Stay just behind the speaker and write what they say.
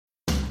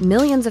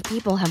Millions of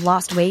people have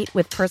lost weight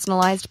with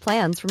personalized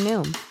plans from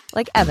Noom.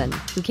 Like Evan,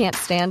 who can't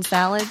stand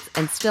salads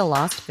and still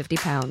lost 50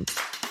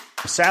 pounds.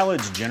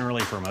 Salads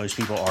generally for most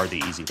people are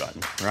the easy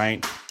button,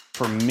 right?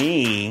 For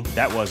me,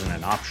 that wasn't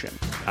an option.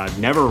 I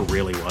never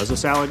really was a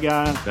salad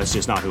guy. That's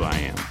just not who I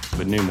am.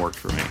 But Noom worked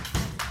for me.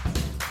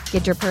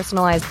 Get your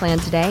personalized plan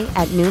today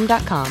at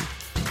Noom.com.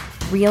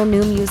 Real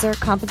Noom user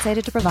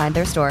compensated to provide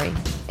their story.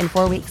 In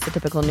 4 weeks, the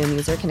typical Noom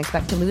user can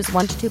expect to lose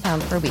 1 to 2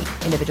 pounds per week.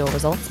 Individual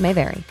results may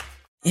vary.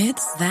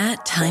 It's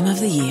that time of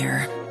the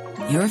year.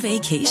 Your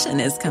vacation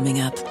is coming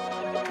up.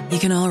 You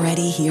can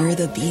already hear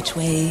the beach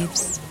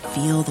waves,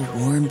 feel the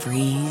warm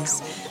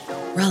breeze,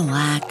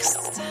 relax,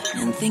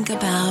 and think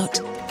about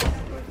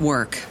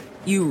work.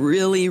 You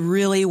really,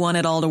 really want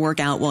it all to work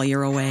out while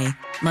you're away.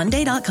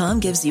 Monday.com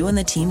gives you and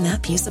the team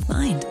that peace of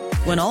mind.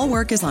 When all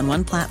work is on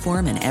one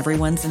platform and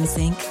everyone's in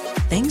sync,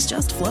 things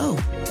just flow.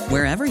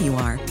 Wherever you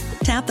are,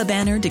 tap the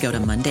banner to go to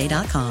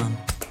Monday.com.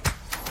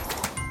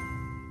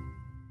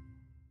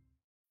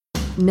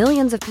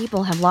 Millions of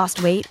people have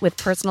lost weight with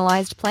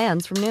personalized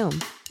plans from Noom.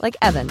 Like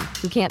Evan,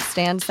 who can't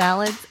stand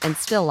salads and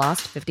still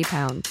lost 50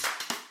 pounds.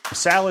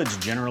 Salads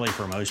generally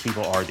for most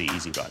people are the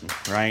easy button,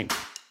 right?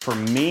 For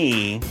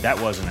me,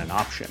 that wasn't an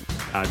option.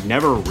 I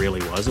never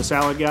really was a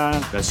salad guy.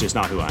 That's just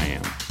not who I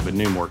am. But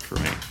Noom worked for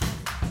me.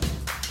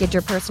 Get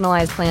your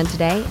personalized plan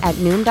today at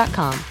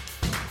Noom.com.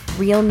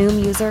 Real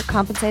Noom user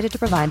compensated to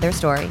provide their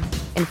story.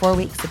 In 4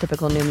 weeks, the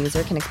typical Noom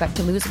user can expect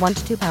to lose 1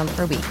 to 2 pounds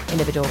per week.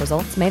 Individual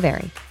results may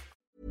vary.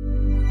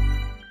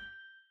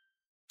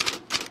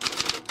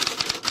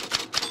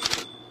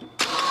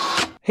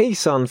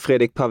 Hejsan,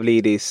 Fredrik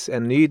Pavlidis.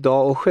 En ny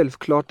dag och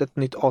självklart ett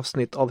nytt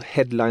avsnitt av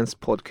Headlines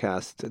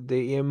podcast.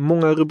 Det är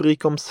många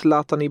rubriker om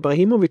Zlatan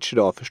Ibrahimovic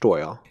idag, förstår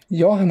jag.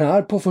 Ja, han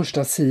är på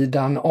första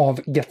sidan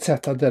av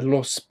Gazzetta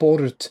dello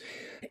Sport.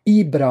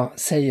 Ibra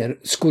säger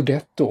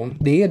Scudetto.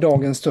 Det är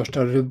dagens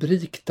största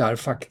rubrik där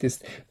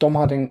faktiskt. De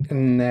hade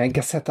en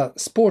Gazzetta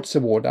Sports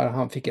Award där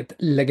han fick ett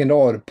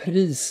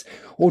legendarpris.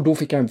 Och då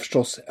fick han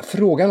förstås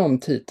frågan om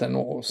titeln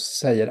och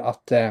säger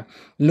att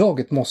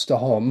laget måste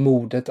ha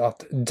modet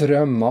att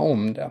drömma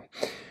om det.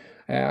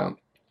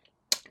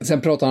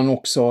 Sen pratar han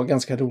också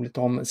ganska roligt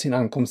om sin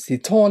ankomst till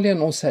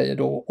Italien och säger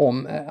då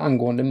om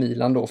angående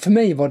Milan då. För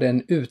mig var det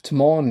en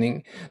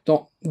utmaning.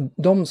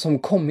 De som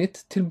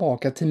kommit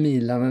tillbaka till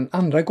Milan en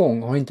andra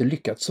gång har inte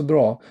lyckats så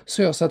bra.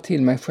 Så jag sa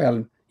till mig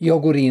själv,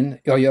 jag går in,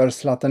 jag gör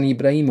Zlatan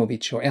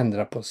Ibrahimovic och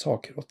ändrar på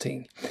saker och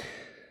ting.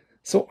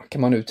 Så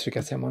kan man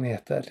uttrycka sig om man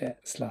heter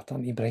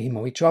Zlatan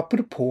Ibrahimovic. Och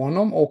apropå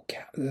honom och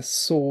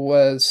så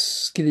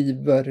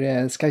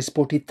skriver Sky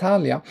Sport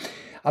Italia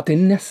att det är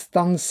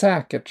nästan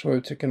säkert, så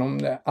uttrycker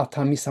de det, att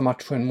han missar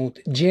matchen mot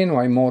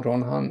Genoa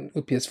imorgon. Han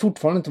uppges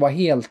fortfarande inte vara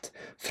helt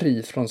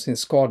fri från sin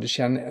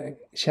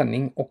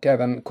skadekänning och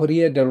även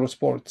Corriere dello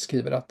Sport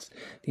skriver att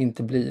det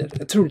inte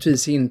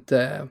troligtvis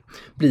inte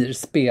blir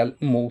spel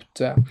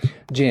mot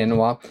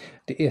Genoa.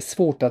 Det är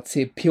svårt att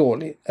se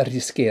Pioli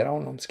riskera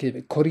honom,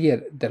 skriver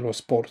Corriere dello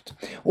Sport.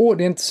 Och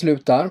det är inte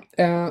slut där.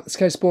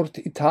 Sky Sport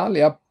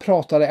Italia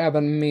pratade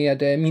även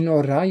med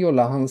Mino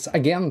Raiola, hans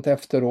agent,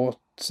 efteråt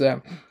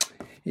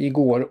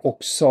igår och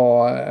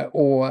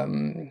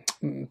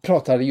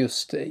pratade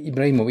just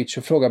Ibrahimovic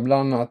och frågade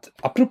bland annat,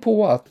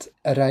 apropå att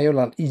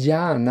Raiola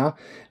gärna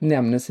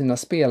nämner sina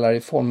spelare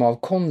i form av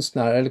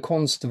konstnär eller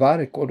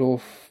konstverk, och då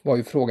var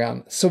ju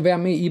frågan, så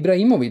vem är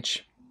Ibrahimovic?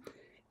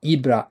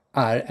 Ibra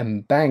är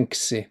en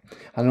Banksy.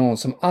 Han är någon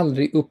som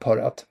aldrig upphör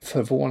att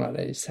förvåna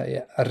dig,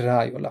 säger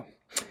Raiola.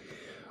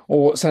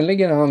 Och sen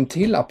lägger han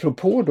till,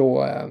 apropå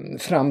då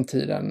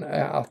framtiden,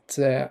 att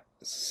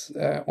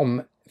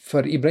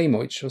för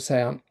Ibrahimovic så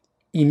säger han,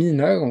 i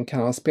mina ögon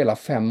kan han spela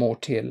 5 år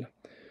till.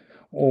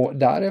 Och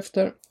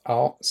därefter,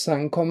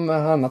 sen kommer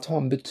han att ha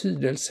en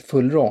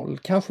betydelsefull roll.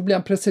 Kanske blir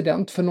han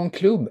president för någon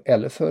klubb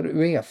eller för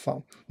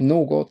UEFA.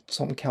 Något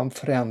som kan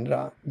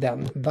förändra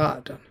den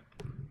världen.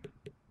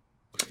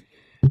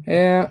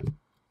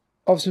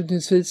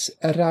 Avslutningsvis,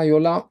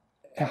 Raiola.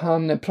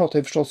 Han pratade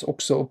ju förstås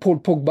också Paul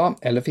Pogba,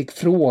 eller fick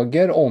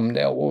frågor om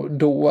det, och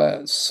då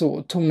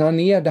så tonade han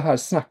ner det här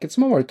snacket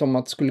som har varit om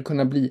att det skulle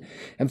kunna bli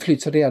en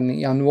flytt redan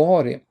i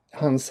januari.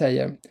 Han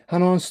säger,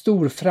 han har en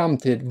stor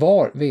framtid,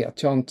 var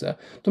vet jag inte.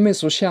 De är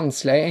så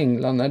känsliga i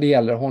England när det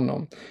gäller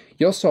honom.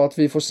 Jag sa att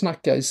vi får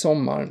snacka i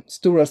sommar.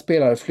 Stora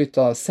spelare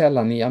flyttar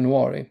sällan i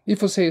januari. Vi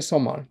får se i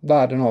sommar.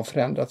 Världen har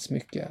förändrats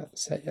mycket,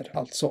 säger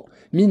alltså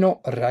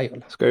Mino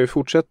Raiola. Ska vi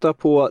fortsätta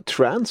på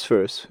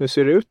transfers? Hur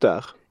ser det ut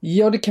där?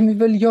 Ja, det kan vi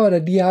väl göra.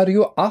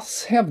 Diario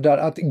AS hävdar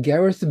att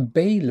Gareth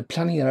Bale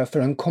planerar för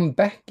en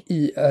comeback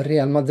i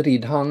Real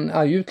Madrid. Han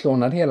är ju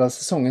utlånad hela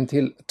säsongen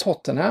till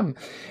Tottenham.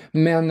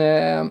 Men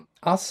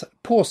AS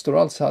påstår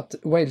alltså att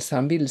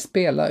Walesham vill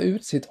spela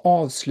ut sitt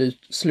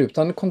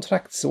avslutande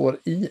kontraktsår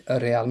i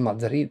Real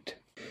Madrid.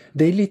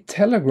 Daily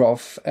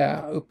Telegraph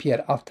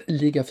uppger att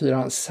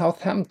ligafyraren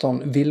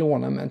Southampton vill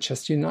låna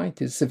Manchester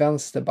Uniteds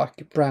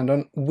vänsterback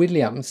Brandon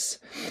Williams.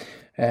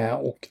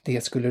 Och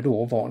det skulle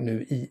då vara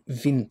nu i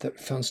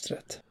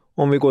vinterfönstret.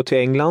 Om vi går till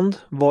England,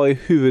 vad är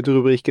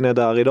huvudrubrikerna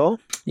där idag?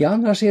 Ja,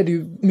 annars är det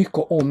ju mycket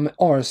om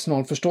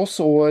Arsenal förstås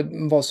och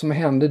vad som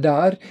händer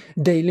där.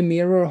 Daily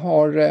Mirror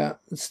har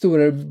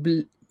stora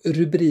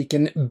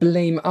rubriken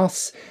Blame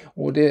Us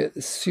och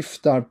det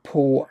syftar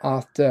på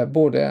att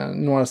både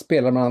några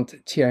spelare, bland annat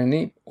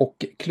Tierney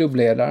och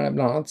klubbledare,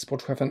 bland annat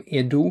sportchefen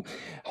Edu,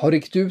 har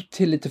ryckt ut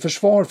till lite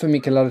försvar för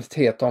Mikel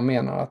Arteta och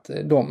menar att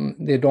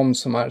det är de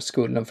som är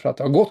skulden för att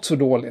det har gått så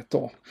dåligt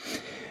då.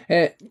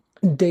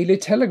 Daily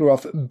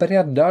Telegraph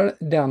breddar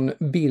den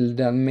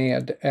bilden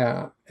med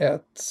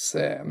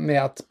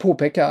att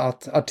påpeka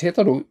att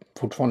Arteta då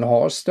fortfarande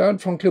har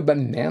stöd från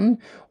klubben, men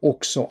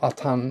också att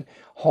han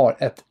har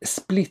ett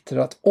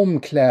splittrat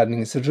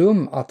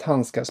omklädningsrum att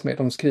handskas med.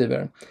 De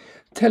skriver: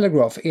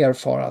 Telegraph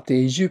erfar att det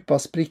är djupa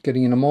sprickor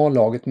inom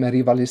A-laget med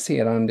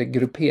rivaliserande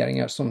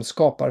grupperingar som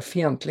skapar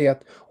fientlighet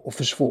och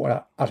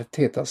försvårar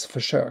Artetas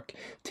försök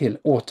till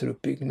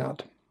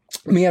återuppbyggnad.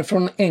 Mer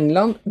från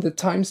England. The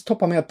Times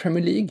toppar med att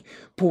Premier League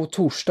på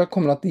torsdag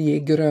kommer att ge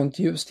grönt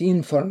ljus till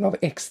införande av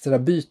extra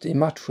byte i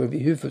matcher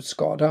vid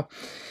huvudskada.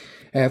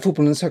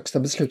 Fotbollens högsta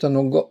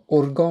beslutande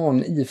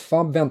organ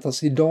IFA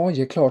väntas idag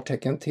ge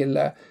klartecken till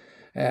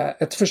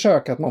ett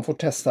försök att man får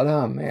testa det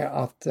här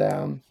med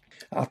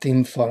att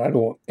införa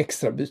då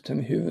extra byten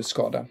vid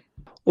huvudskada.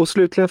 Och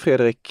slutligen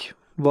Fredrik,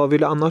 vad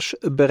vill du annars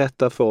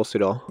berätta för oss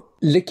idag?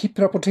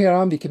 L'Equipe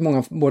rapporterar, vilket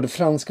många både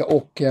franska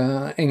och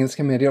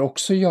engelska medier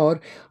också gör,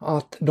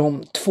 att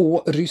de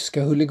 2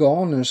 ryska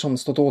huliganer som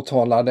stått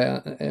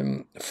åtalade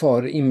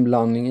för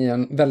inblandning i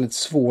en väldigt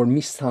svår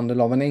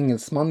misshandel av en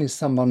engelsman i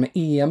samband med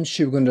EM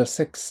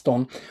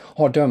 2016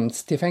 har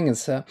dömts till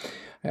fängelse.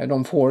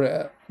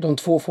 De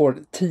 2 får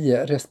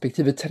 10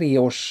 respektive 3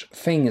 års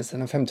fängelse.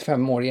 Den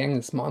 55-årige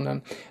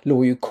engelsmannen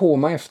låg ju i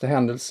koma efter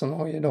händelsen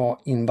och är idag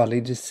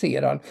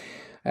invalidiserad.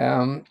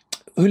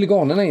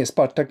 Huliganerna är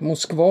Spartak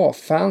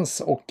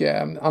Moskva-fans och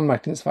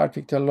anmärkningsvärt,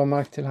 vilket jag lade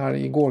märke till här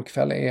igår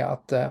kväll, är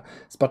att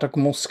Spartak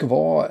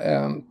Moskva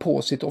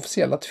på sitt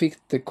officiella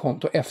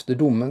Twitterkonto efter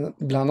domen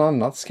bland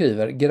annat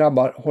skriver: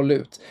 grabbar, håll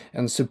ut,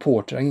 en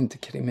supporter är inte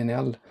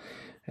kriminell.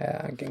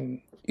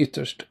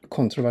 Ytterst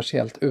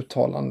kontroversiellt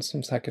uttalande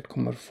som säkert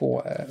kommer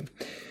få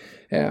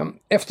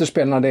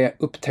efterspel när det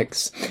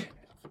upptäcks.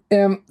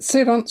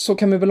 Sedan så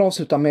kan vi väl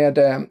avsluta med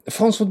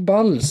France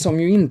Football, som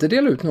ju inte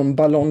delar ut någon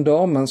Ballon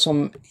d'Or, men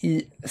som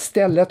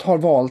istället har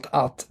valt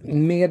att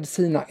med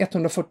sina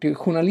 140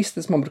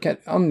 journalister som man brukar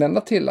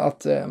använda till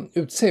att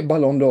utse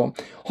Ballon d'Or,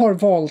 har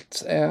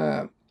valt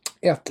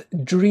ett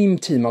Dream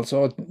Team,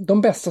 alltså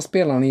de bästa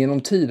spelarna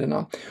genom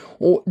tiderna.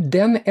 Och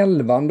den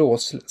 11 då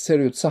ser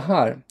ut så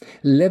här: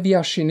 Lev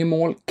Yashin i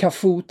mål,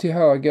 Cafu till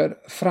höger,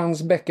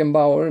 Franz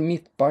Beckenbauer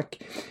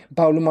mittback,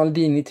 Paolo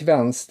Maldini till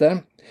vänster.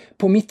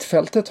 På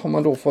mittfältet har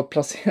man då fått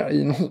placera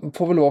i,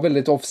 får väl vara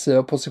väldigt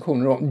offensiva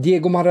positioner då,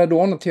 Diego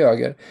Maradona till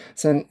höger,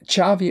 sen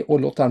Xavi och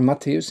Lothar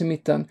Matthäus i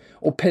mitten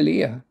och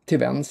Pelé till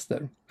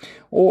vänster.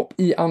 Och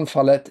i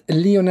anfallet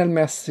Lionel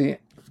Messi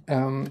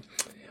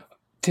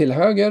till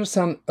höger,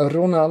 sen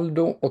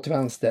Ronaldo och till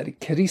vänster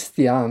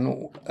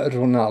Cristiano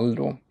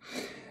Ronaldo.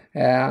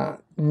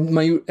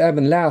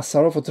 Även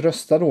läsare har fått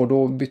rösta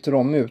då bytte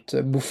de ut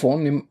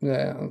Buffon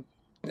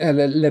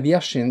eller Lev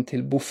Yashin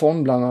till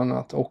Buffon bland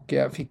annat, och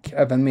fick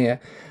även med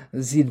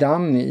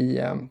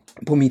Zidane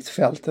på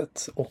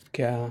mittfältet och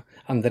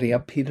Andrea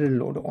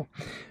Pirlo då.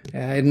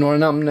 Är det några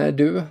namn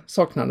du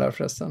saknar där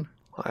förresten?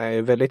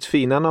 Nej, väldigt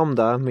fina namn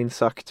där, minst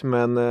sagt.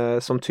 Men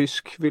som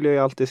tysk vill jag ju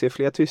alltid se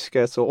fler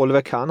tyskar, så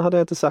Oliver Kahn hade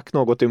jag inte sagt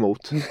något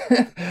emot.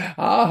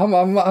 Ja, han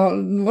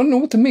var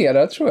nog inte med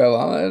där, tror jag.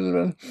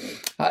 Va?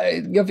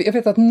 Jag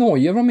vet att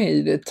Neuer var med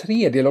i det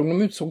 3:e lag.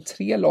 De utsåg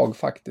 3 lag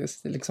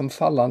faktiskt, liksom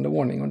fallande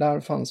ordning. Och där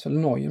fanns väl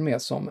Neuer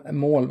med som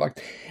målvakt.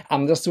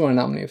 Andra stora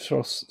namn är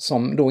förstås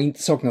som då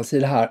inte saknas i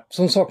det här.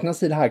 Som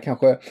saknas i det här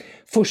kanske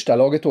första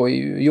laget då är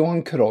ju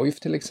Johan Cruyff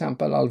till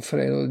exempel,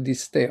 Alfredo Di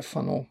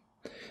Stefano.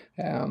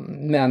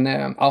 Men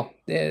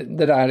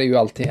det där är ju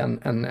alltid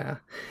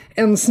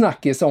en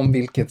snackis om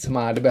vilket som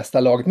är det bästa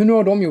laget. Men nu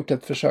har de gjort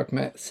ett försök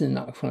med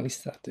sina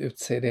journalister att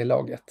utse det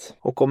laget.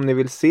 Och om ni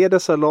vill se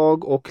dessa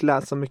lag och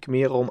läsa mycket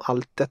mer om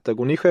allt detta,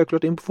 går ni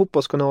självklart in på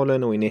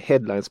Fotbollskanalen och in i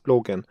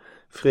Headlines-bloggen.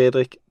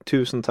 Fredrik,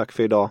 tusen tack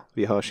för idag.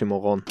 Vi hörs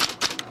imorgon.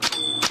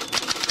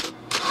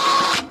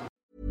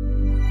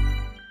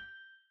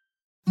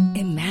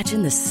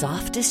 Imagine the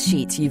softest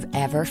sheets you've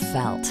ever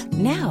felt.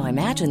 Now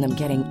imagine them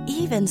getting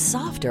even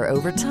softer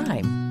over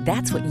time.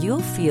 That's what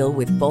you'll feel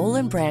with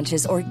Boll &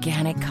 Branch's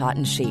organic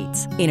cotton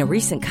sheets. In a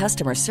recent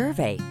customer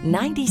survey,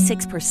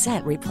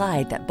 96%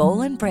 replied that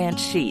Boll & Branch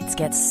sheets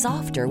get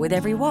softer with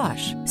every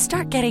wash.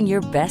 Start getting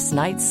your best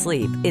night's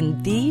sleep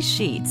in these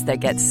sheets that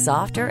get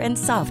softer and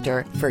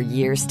softer for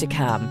years to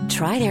come.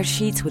 Try their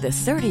sheets with a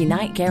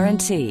 30-night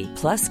guarantee.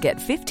 Plus, get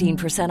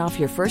 15% off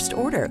your first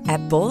order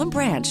at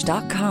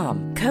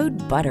bollandbranch.com. Code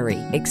BUTTERY.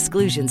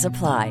 Exclusions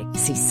apply.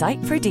 See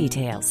site for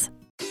details.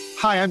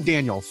 Hi, I'm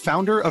Daniel,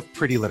 founder of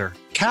Pretty Litter.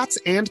 Cats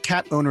and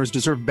cat owners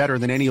deserve better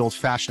than any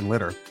old-fashioned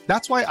litter.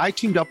 That's why I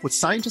teamed up with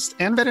scientists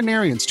and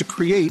veterinarians to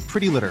create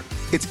Pretty Litter.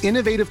 Its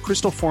innovative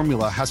crystal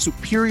formula has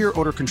superior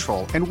odor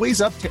control and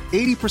weighs up to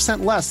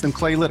 80% less than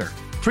clay litter.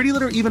 Pretty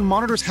Litter even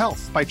monitors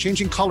health by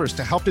changing colors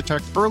to help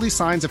detect early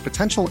signs of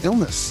potential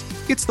illness.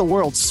 It's the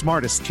world's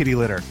smartest kitty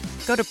litter.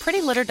 Go to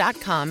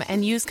prettylitter.com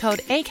and use code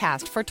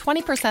ACAST for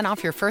 20%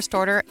 off your first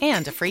order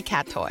and a free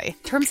cat toy.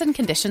 Terms and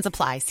conditions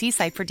apply. See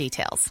site for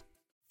details.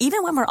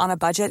 Even when we're on a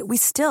budget, we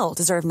still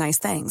deserve nice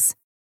things.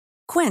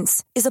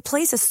 Quince is a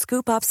place to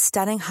scoop up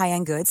stunning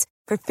high-end goods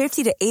for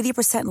 50 to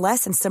 80%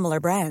 less than similar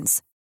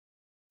brands.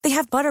 They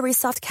have buttery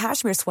soft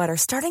cashmere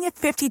sweaters starting at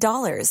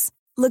 $50,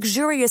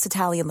 luxurious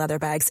Italian leather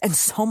bags, and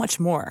so much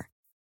more.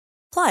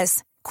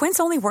 Plus, Quince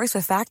only works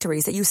with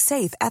factories that use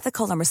safe,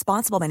 ethical, and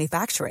responsible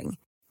manufacturing.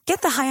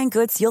 Get the high-end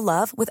goods you'll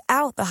love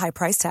without the high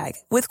price tag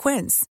with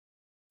Quince.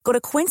 Go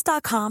to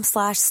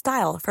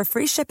quince.com/style for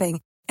free shipping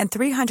and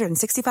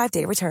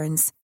 365-day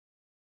returns.